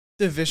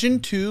Division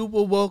II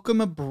will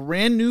welcome a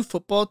brand new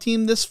football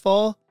team this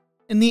fall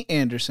in the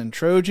Anderson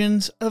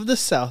Trojans of the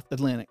South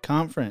Atlantic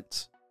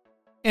Conference.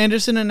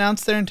 Anderson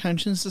announced their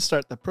intentions to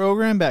start the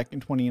program back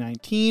in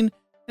 2019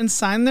 and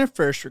signed their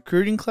first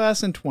recruiting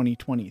class in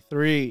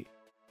 2023.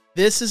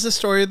 This is the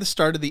story of the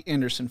start of the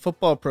Anderson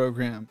football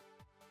program.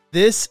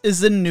 This is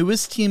the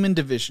newest team in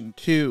Division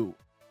II.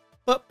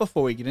 But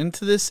before we get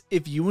into this,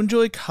 if you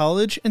enjoy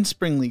college and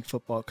spring league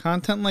football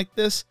content like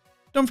this,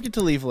 don't forget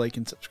to leave a like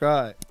and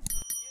subscribe.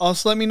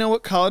 Also, let me know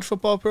what college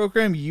football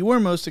program you are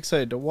most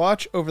excited to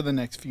watch over the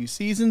next few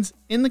seasons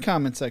in the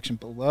comment section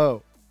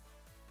below.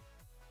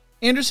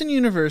 Anderson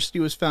University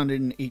was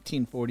founded in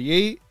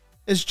 1848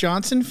 as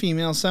Johnson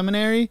Female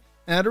Seminary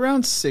and had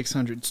around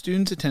 600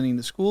 students attending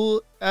the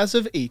school as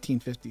of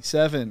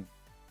 1857.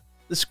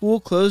 The school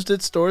closed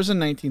its doors in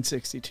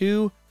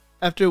 1962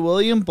 after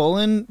William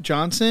Bullen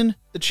Johnson,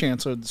 the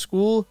chancellor of the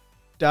school,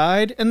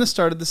 died and the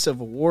start of the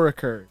Civil War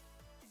occurred.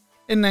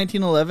 In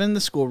 1911, the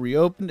school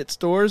reopened its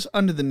doors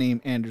under the name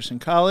Anderson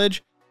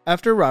College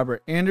after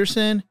Robert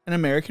Anderson, an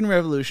American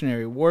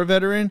Revolutionary War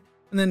veteran,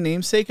 and the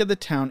namesake of the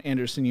town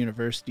Anderson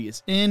University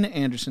is in,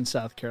 Anderson,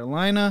 South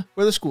Carolina,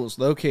 where the school is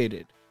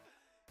located.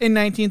 In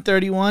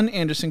 1931,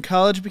 Anderson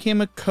College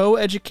became a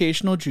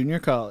co-educational junior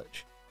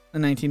college.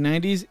 In the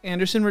 1990s,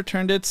 Anderson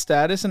returned to its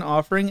status and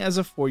offering as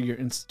a four-year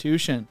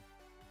institution.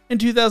 In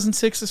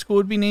 2006, the school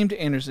would be named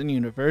Anderson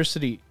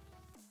University.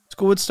 The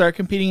school would start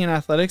competing in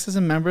athletics as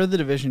a member of the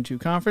Division II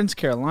Conference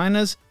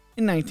Carolinas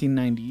in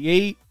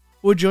 1998,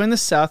 would join the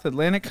South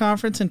Atlantic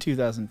Conference in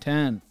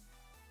 2010.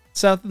 The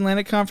South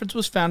Atlantic Conference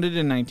was founded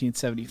in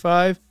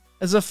 1975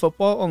 as a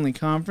football-only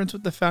conference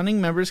with the founding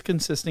members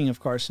consisting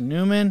of Carson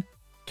Newman,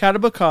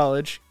 Catawba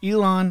College,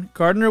 Elon,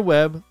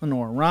 Gardner-Webb,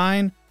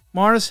 Lenore-Rhine,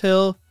 Mars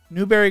Hill,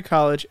 Newberry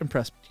College, and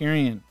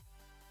Presbyterian.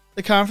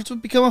 The conference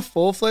would become a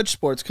full-fledged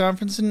sports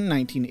conference in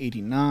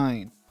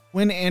 1989.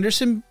 When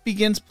Anderson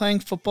begins playing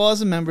football as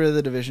a member of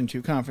the Division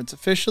II Conference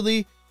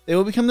officially, they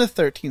will become the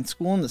 13th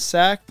school in the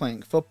SAC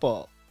playing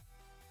football.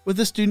 With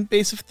a student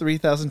base of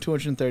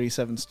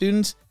 3,237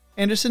 students,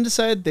 Anderson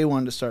decided they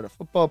wanted to start a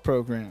football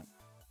program.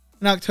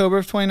 In October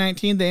of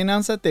 2019, they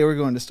announced that they were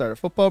going to start a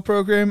football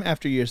program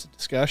after years of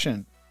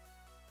discussion.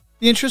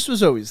 The interest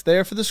was always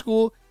there for the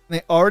school, and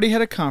they already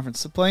had a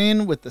conference to play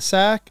in with the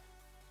SAC,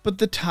 but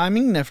the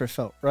timing never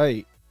felt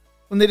right.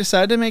 When they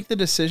decided to make the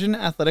decision,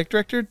 athletic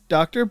director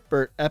Dr.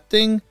 Bert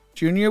Epting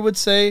Jr. would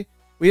say,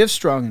 "We have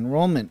strong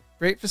enrollment,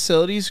 great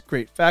facilities,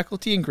 great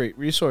faculty, and great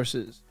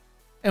resources.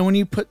 And when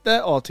you put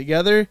that all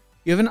together,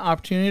 you have an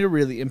opportunity to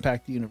really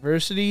impact the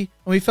university,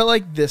 and we felt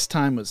like this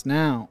time was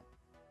now."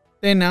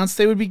 They announced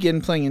they would begin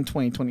playing in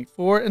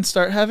 2024 and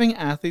start having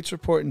athletes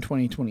report in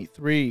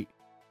 2023.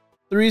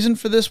 The reason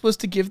for this was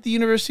to give the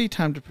university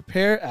time to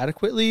prepare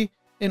adequately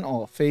in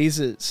all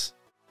phases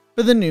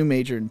for the new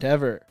major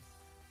endeavor.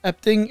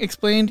 Epting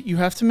explained, "You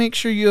have to make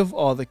sure you have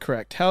all the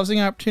correct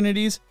housing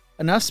opportunities,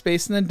 enough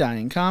space in the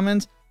dining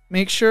commons,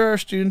 make sure our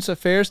students'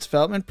 affairs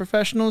development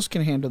professionals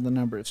can handle the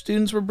number of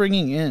students we're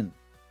bringing in."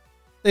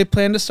 They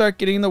plan to start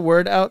getting the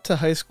word out to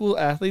high school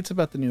athletes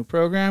about the new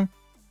program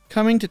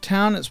coming to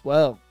town as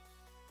well.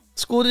 The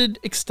school did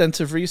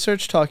extensive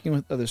research talking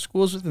with other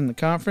schools within the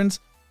conference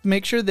to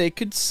make sure they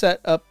could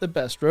set up the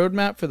best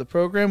roadmap for the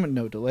program with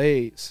no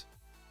delays.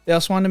 They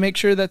also wanted to make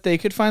sure that they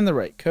could find the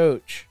right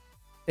coach.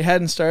 They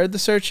hadn't started the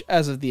search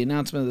as of the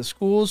announcement of the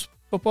school's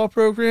football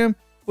program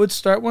would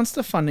start once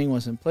the funding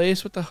was in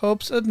place, with the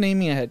hopes of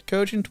naming a head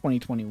coach in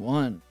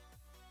 2021.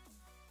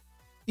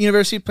 The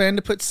university planned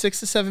to put $6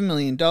 to $7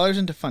 million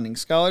into funding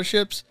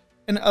scholarships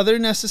and other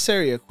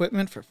necessary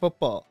equipment for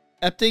football.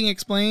 Epting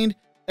explained,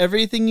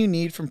 "Everything you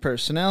need from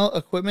personnel,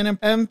 equipment,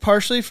 and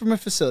partially from a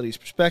facilities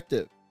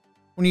perspective.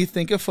 When you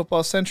think of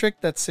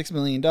football-centric, that $6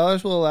 million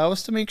will allow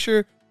us to make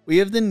sure we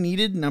have the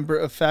needed number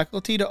of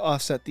faculty to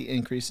offset the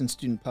increase in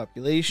student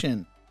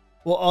population.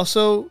 Will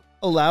also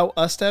allow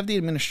us to have the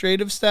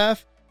administrative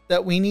staff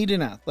that we need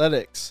in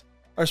athletics.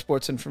 Our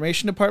sports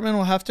information department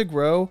will have to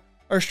grow,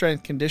 our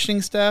strength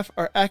conditioning staff,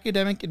 our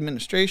academic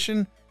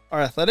administration,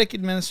 our athletic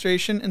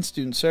administration, and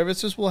student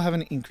services will have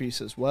an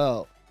increase as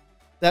well.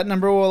 That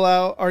number will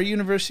allow our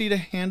university to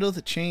handle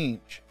the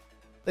change."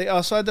 They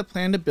also had the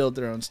plan to build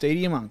their own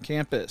stadium on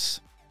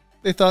campus.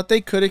 They thought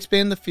they could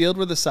expand the field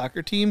where the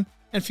soccer team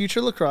and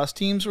future lacrosse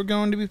teams were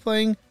going to be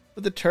playing,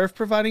 with the turf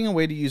providing a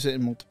way to use it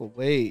in multiple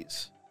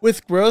ways.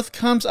 With growth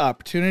comes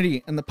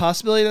opportunity and the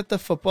possibility that the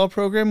football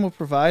program will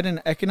provide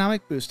an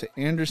economic boost to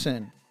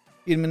Anderson.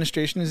 The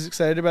administration is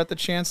excited about the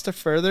chance to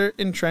further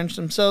entrench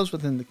themselves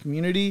within the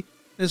community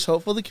and is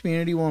hopeful the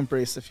community will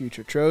embrace the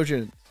future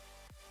Trojans.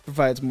 It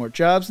provides more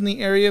jobs in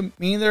the area,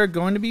 meaning there are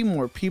going to be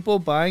more people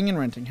buying and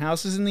renting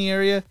houses in the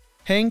area,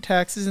 paying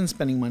taxes, and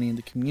spending money in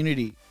the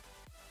community.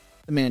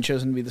 The man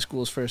chosen to be the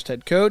school's first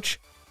head coach,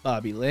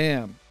 Bobby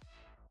Lamb.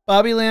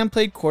 Bobby Lamb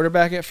played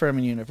quarterback at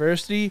Furman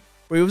University,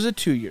 where he was a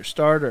 2-year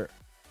starter.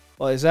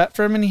 While he was at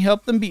Furman, he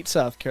helped them beat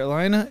South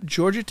Carolina,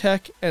 Georgia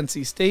Tech,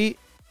 NC State,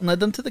 and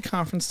led them to the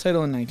conference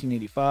title in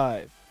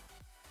 1985.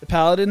 The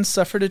Paladins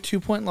suffered a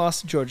 2-point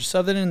loss to Georgia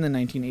Southern in the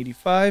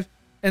 1985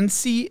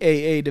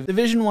 NCAA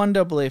Division I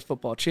AA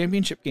football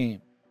championship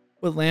game,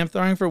 with Lamb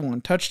throwing for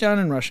 1 touchdown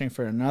and rushing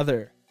for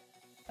another.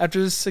 After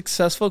his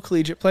successful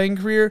collegiate playing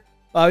career,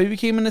 Bobby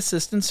became an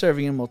assistant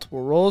serving in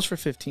multiple roles for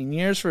 15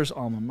 years for his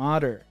alma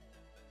mater.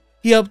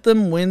 He helped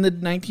them win the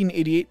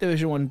 1988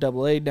 Division I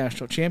AA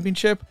National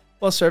Championship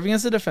while serving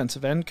as the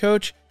defensive end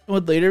coach and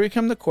would later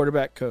become the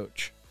quarterback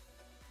coach.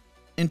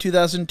 In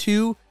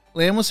 2002,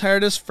 Lamb was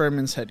hired as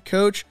Furman's head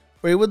coach,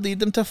 where he would lead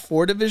them to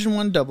 4 Division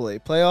I AA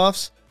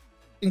playoffs,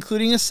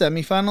 including a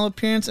semifinal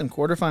appearance and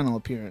quarterfinal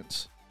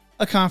appearance,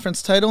 a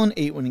conference title and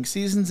 8 winning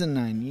seasons in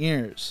 9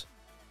 years.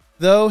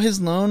 Though his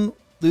lone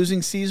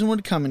losing season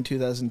would come in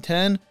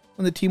 2010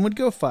 when the team would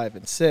go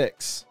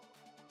 5-6.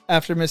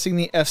 After missing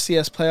the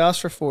FCS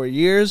playoffs for 4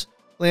 years,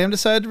 Lamb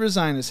decided to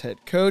resign as head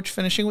coach,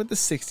 finishing with a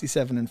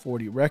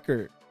 67-40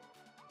 record.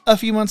 A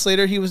few months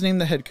later, he was named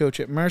the head coach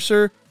at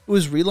Mercer, who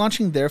was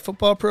relaunching their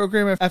football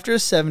program after a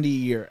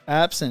 70-year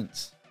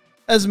absence.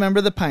 As a member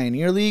of the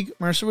Pioneer League,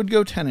 Mercer would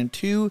go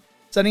 10-2,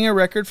 setting a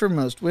record for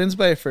most wins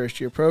by a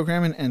first-year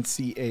program in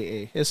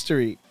NCAA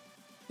history.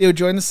 They would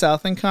join the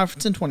Southland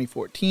Conference in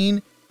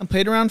 2014 and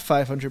played around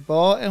 500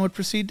 ball and would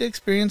proceed to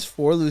experience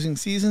 4 losing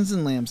seasons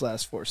in Lamb's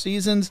last 4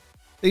 seasons,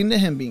 leading to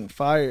him being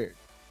fired.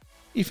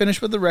 He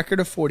finished with a record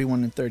of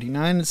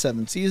 41-39 in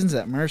 7 seasons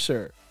at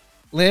Mercer.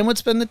 Lamb would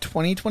spend the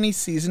 2020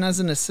 season as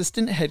an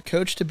assistant head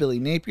coach to Billy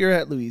Napier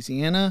at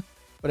Louisiana,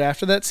 but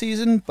after that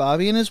season,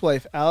 Bobby and his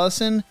wife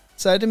Allison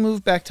decided to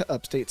move back to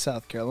upstate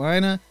South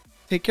Carolina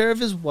to take care of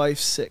his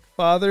wife's sick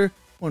father,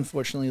 who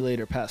unfortunately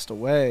later passed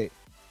away.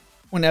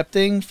 When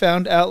Epting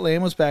found out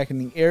Lamb was back in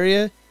the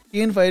area,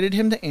 he invited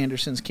him to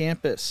Anderson's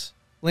campus.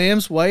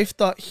 Lamb's wife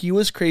thought he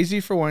was crazy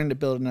for wanting to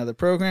build another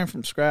program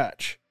from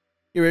scratch.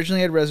 He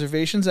originally had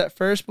reservations at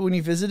first, but when he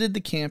visited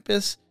the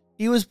campus,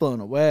 he was blown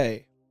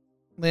away.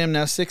 Lamb,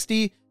 now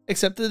 60,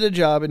 accepted the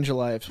job in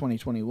July of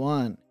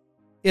 2021.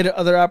 He had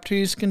other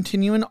opportunities to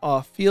continue in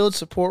off-field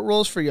support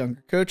roles for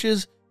younger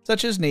coaches,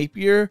 such as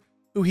Napier,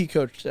 who he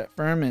coached at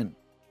Furman,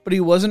 but he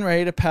wasn't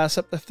ready to pass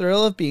up the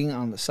thrill of being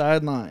on the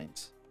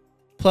sidelines.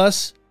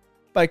 Plus,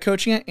 by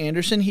coaching at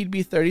Anderson, he'd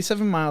be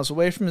 37 miles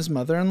away from his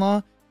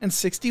mother-in-law and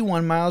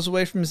 61 miles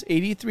away from his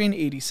 83 and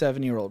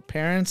 87-year-old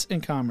parents in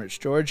Commerce,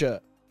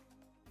 Georgia.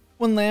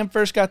 When Lamb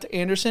first got to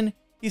Anderson,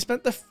 he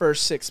spent the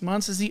first 6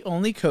 months as the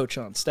only coach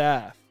on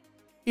staff.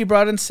 He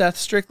brought in Seth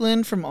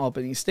Strickland from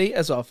Albany State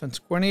as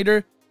offensive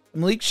coordinator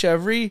and Malik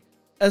Chevry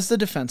as the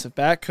defensive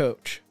back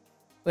coach.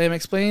 Lamb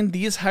explained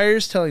these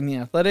hires, telling The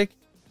Athletic,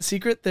 "The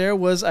secret there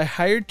was I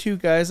hired 2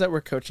 guys that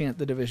were coaching at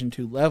the Division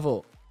II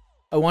level.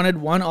 I wanted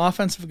 1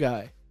 offensive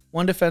guy,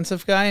 1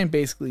 defensive guy, and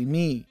basically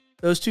me.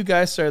 Those 2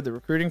 guys started the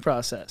recruiting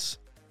process."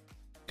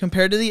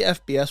 Compared to the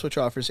FBS, which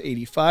offers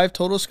 85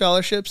 total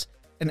scholarships,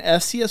 and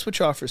FCS,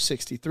 which offers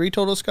 63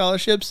 total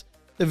scholarships,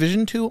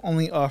 Division II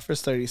only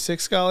offers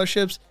 36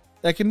 scholarships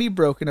that can be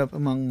broken up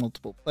among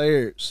multiple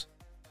players.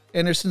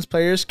 Anderson's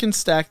players can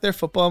stack their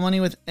football money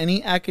with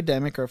any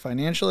academic or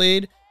financial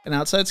aid and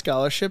outside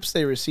scholarships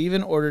they receive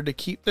in order to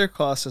keep their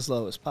costs as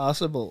low as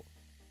possible.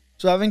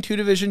 So having 2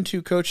 Division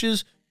II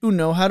coaches who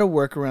know how to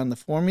work around the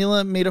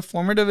formula made a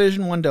former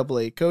Division I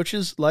AA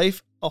coach's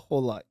life a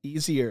whole lot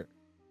easier.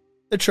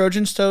 The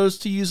Trojans chose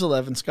to use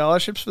 11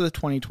 scholarships for the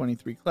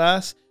 2023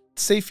 class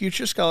to save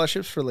future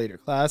scholarships for later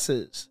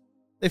classes.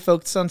 They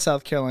focused on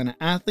South Carolina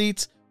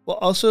athletes, while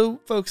also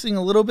focusing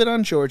a little bit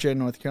on Georgia and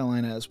North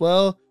Carolina as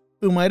well,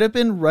 who might have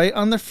been right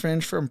on the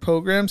fringe from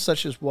programs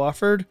such as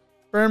Wofford,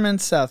 Furman,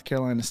 South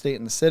Carolina State,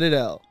 and the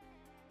Citadel.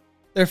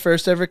 Their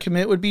first ever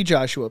commit would be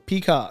Joshua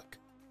Peacock,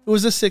 who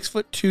was a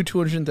 6'2",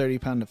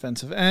 230-pound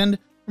defensive end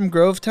from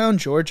Grovetown,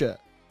 Georgia.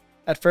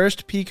 At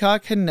first,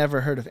 Peacock had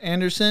never heard of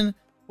Anderson.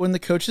 When the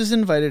coaches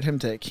invited him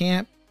to a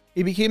camp,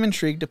 he became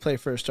intrigued to play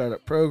for a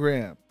startup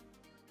program.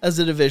 As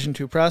a Division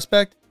II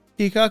prospect,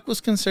 Peacock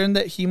was concerned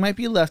that he might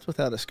be left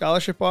without a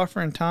scholarship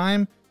offer in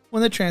time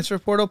when the transfer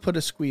portal put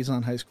a squeeze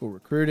on high school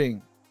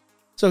recruiting.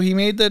 So he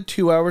made the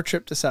 2-hour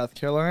trip to South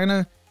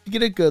Carolina to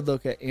get a good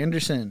look at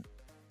Anderson.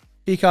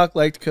 Peacock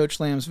liked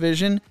Coach Lamb's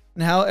vision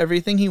and how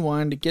everything he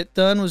wanted to get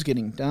done was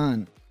getting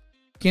done.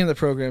 Became the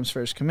program's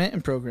first commit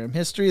in program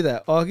history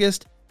that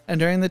August, and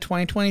during the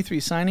 2023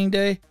 signing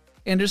day,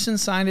 Anderson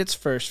signed its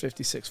first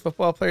 56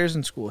 football players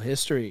in school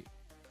history.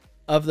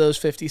 Of those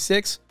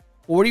 56,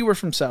 40 were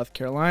from South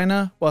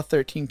Carolina, while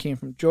 13 came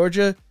from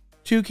Georgia,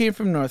 2 came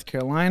from North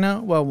Carolina,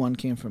 while 1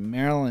 came from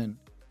Maryland.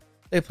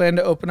 They planned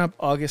to open up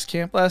August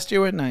camp last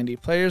year with 90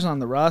 players on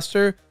the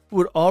roster who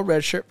would all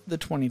redshirt for the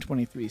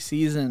 2023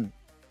 season.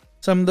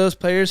 Some of those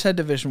players had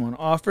Division I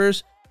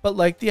offers, but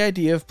liked the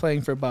idea of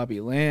playing for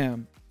Bobby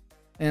Lamb.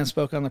 Lamb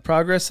spoke on the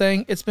progress,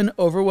 saying, "It's been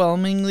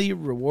overwhelmingly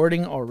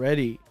rewarding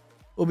already. It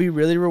will be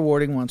really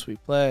rewarding once we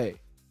play."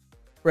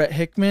 Brett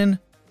Hickman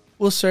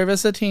will serve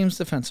as the team's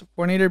defensive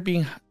coordinator,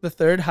 being the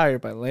 3rd hire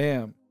by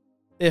Lamb.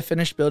 They have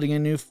finished building a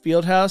new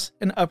field house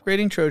and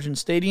upgrading Trojan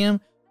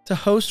Stadium to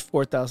host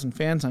 4,000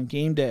 fans on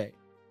game day.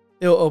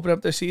 They will open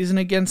up their season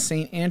against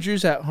St.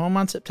 Andrews at home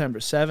on September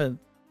 7th.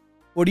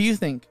 What do you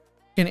think?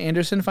 Can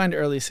Anderson find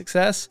early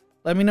success?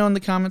 Let me know in the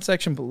comment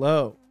section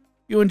below.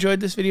 If you enjoyed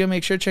this video,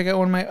 make sure to check out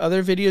one of my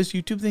other videos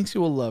YouTube thinks you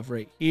will love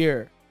right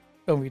here.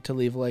 Don't forget to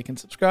leave a like and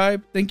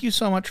subscribe. Thank you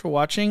so much for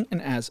watching, and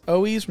as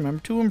always,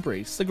 remember to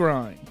embrace the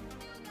grind.